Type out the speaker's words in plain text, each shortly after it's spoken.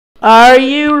Are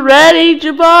you ready,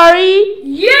 Jabari?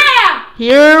 Yeah!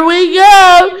 Here we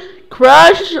go.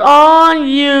 Crush on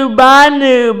You by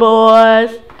New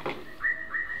Boys.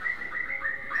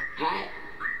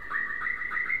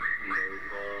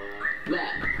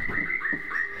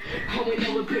 I would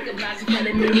never pick up lots of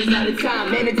other niggas all the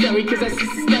time. Mandatory, cause I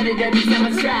suspended every time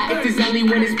I try. If there's only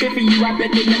one that's good for you, I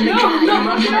bet they're gonna die. I'm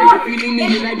a hurt, if you leave me,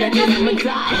 then I bet that I'ma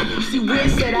die. See,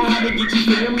 Wiz said I had to get you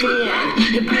for your man.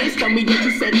 The bitch told me that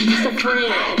you said he's just a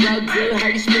friend. Bro, dude, how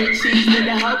you split cheese with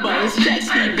the hobo? It's check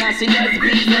ski, bouncing ass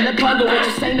beats on the pogo. What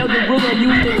you say, no, the ruler.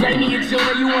 You either play me a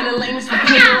junior, you want a lamest for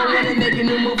killer. I wanna make a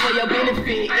new move for your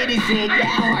benefit. It isn't that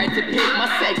hard to pick. My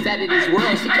sex out of this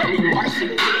world, she call me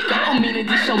Martian. I don't mean to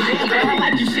do so big. I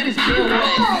like you shit is real wet.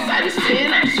 I was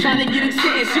 10, I was trying to get a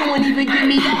chance. You won't even give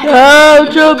me that. Go,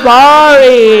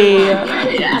 Jabari.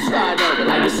 Yeah, I started over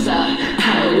like what's up.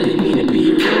 I don't really mean to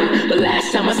be rude, but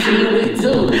last time I seen you with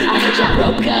dude, I heard y'all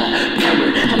broke up.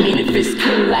 I mean if it's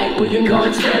cool, like we can go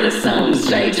and tell us something.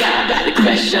 Straight job, got to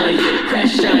crush on you,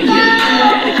 crush on you,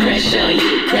 got to crush on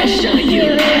you, crush on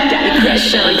you, got to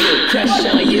crush on you, crush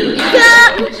on you.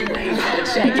 What you waiting for?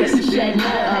 Check, yes, a check.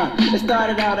 It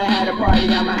started out, I had a party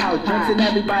at my house. Drinks and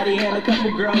everybody and a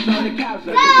couple girls on the couch.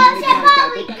 Go,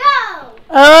 Jabari,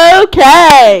 go!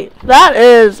 Okay, that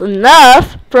is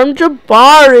enough from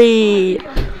Jabari.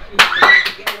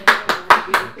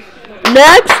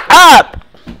 Next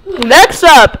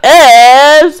up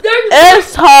is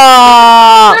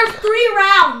Ishaq. There's 3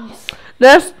 rounds.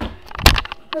 Next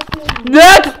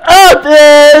up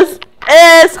is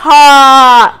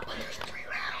Ishaq.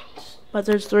 But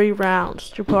there's 3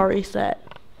 rounds, Jabari said.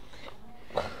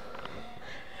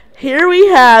 Here we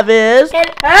have is... Hey,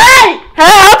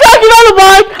 I'm talking on the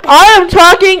mic. I am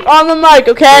talking on the mic,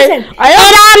 okay? Listen,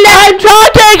 I'm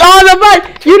talking on the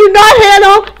mic. You do not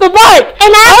handle the mic.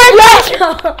 And I'm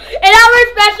a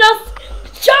special...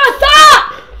 Shut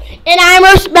up! And I'm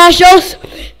a special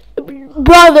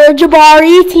brother,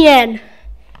 Jabari Etienne.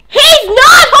 He's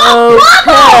not my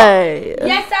brother! Okay.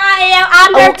 Yes, I am.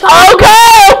 I'm their top. Okay,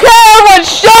 everyone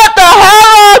shut the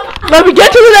hell up. Let me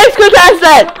get to the next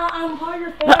contestant. I'm part of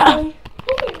your family.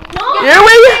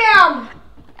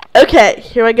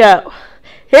 Here we go.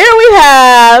 Here we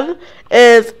have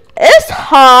is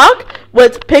Ishaq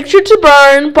with Picture to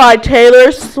Burn by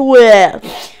Taylor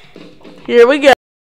Swift. Here we go.